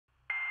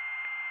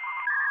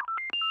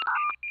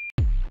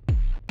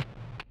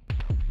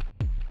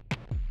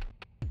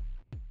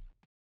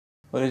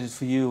What is it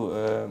for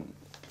you,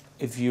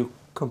 if you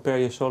compare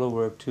your solo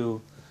work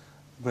to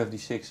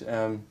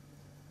Graffiti6,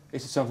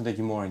 is it something that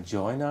you more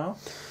enjoy now?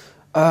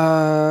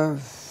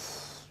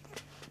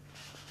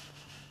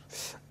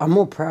 I'm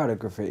more proud of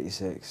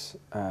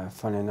Graffiti6,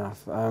 funny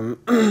enough. I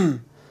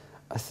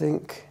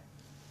think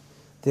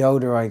the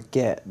older I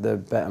get, the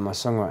better my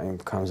songwriting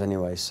becomes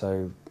anyway,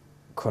 so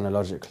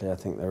chronologically I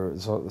think the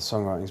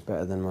songwriting's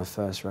better than my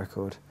first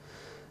record.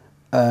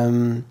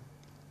 To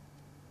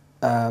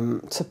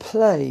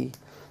play,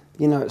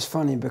 you know, it's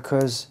funny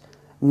because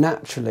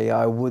naturally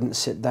I wouldn't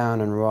sit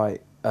down and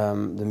write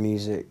the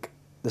music,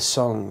 the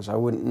songs. I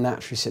wouldn't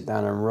naturally sit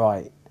down and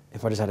write,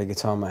 if I just had a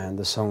guitar in my hand,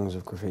 the songs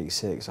of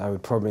Graffiti6. I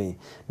would probably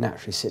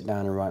naturally sit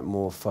down and write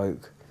more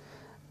folk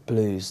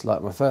blues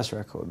like my first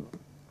record.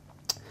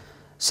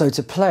 So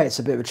to play, it's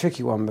a bit of a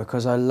tricky one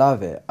because I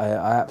love it. I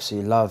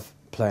absolutely love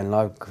playing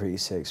live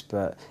Graffiti6,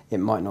 but it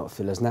might not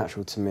feel as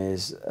natural to me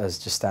as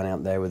just standing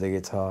up there with a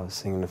guitar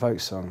singing a folk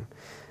song.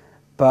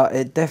 But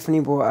it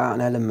definitely brought out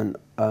an element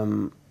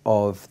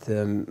of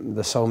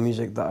the soul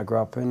music that I grew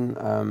up in.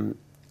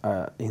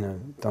 You know,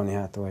 Donny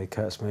Hathaway,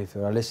 Curtis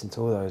Mayfield. I listened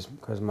to all those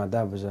because my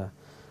dad was a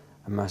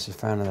massive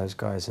fan of those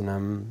guys,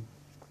 and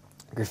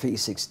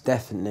Graffiti6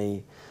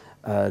 definitely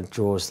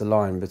draws the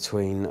line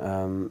between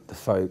the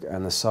folk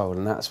and the soul,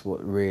 and that's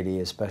what really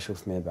is special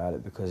for me about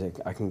it, because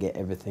I can get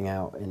everything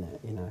out in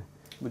it, you know.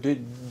 But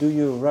do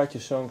you write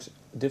your songs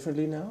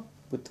differently now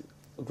with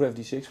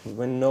Graffiti6,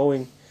 when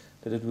knowing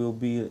that it will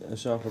be a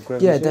song for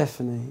Graffiti6? Yeah,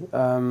 definitely.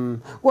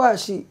 Well,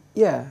 actually,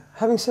 yeah.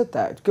 Having said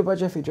that, Goodbye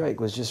Jeffery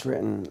Drake was just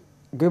written.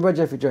 Goodbye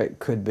Jeffery Drake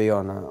could be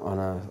on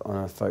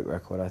a folk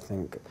record. I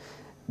think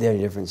the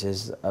only difference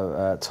is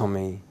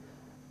Tommy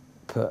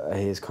put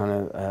his kind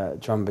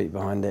of drum beat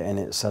behind it, and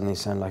it suddenly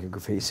sounded like a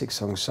Graffiti6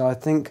 song. So I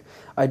think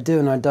I do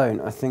and I don't.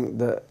 I think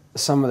that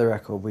some of the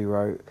record we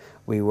wrote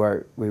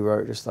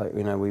just like,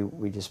 you know,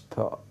 we just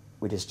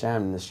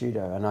jammed in the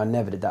studio, and I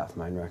never did that for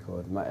my own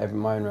record. My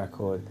own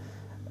record.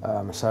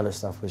 My solo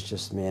stuff was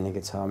just me and a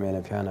guitar, me and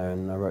a piano,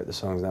 and I wrote the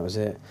songs and that was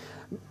it.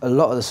 A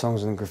lot of the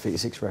songs on the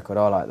Graffiti6 record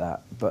are like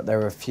that, but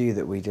there are a few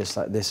that we just,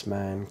 like This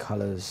Man,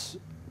 Colours,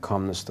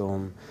 Calm the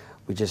Storm,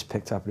 we just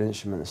picked up an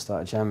instrument and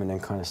started jamming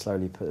and kind of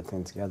slowly put the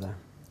thing together.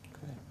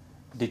 Okay.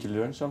 Did you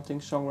learn something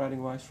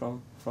songwriting-wise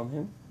from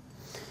him?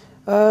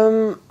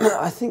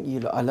 I think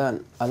I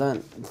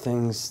learned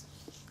things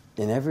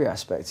in every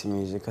aspect of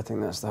music. I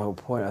think that's the whole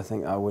point. I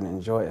think I wouldn't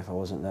enjoy it if I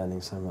wasn't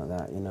learning something like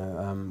that, you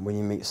know. When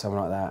you meet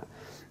someone like that,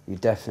 you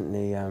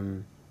definitely,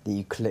 that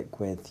you click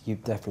with, you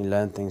definitely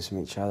learn things from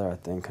each other, I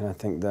think. And I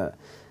think that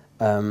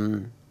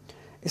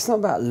it's not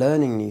about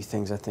learning new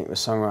things, I think, with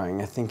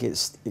songwriting. I think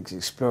it's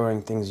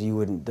exploring things you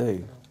wouldn't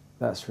do.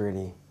 That's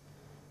really,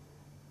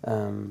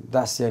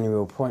 that's the only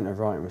real point of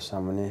writing with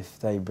someone, if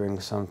they bring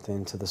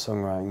something to the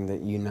songwriting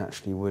that you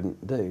naturally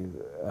wouldn't do.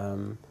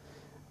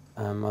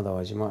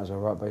 Otherwise, you might as well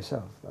write by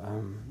yourself.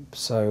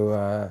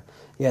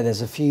 Yeah,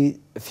 there's a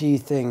few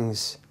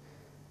things.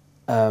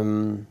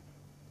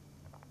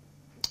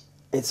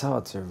 It's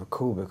hard to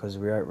recall because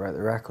we wrote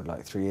the record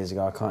like 3 years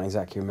ago. I can't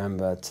exactly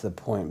remember to the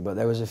point, but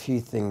there was a few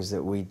things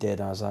that we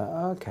did. I was like,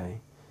 oh, okay,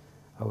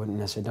 I wouldn't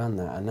necessarily done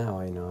that, and now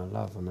I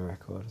love on the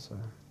record. So.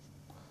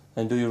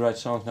 And do you write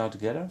songs now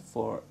together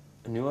for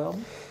a new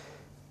album?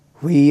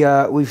 We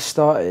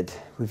started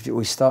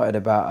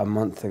about a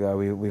month ago.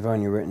 We've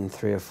only written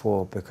 3 or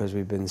 4 because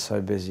we've been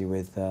so busy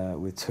with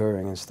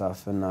touring and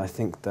stuff. And I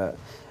think that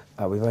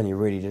we've only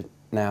really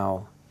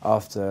now,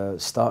 after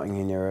starting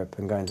in Europe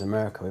and going to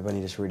America, we've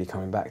only just really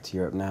coming back to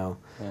Europe now,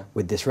 yeah,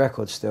 with this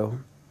record still,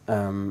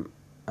 and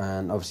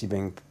obviously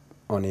being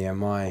on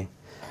EMI.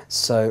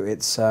 So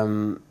it's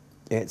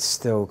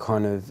still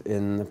kind of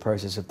in the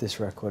process of this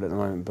record at the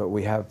moment, but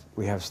we have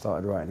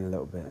started writing a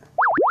little bit.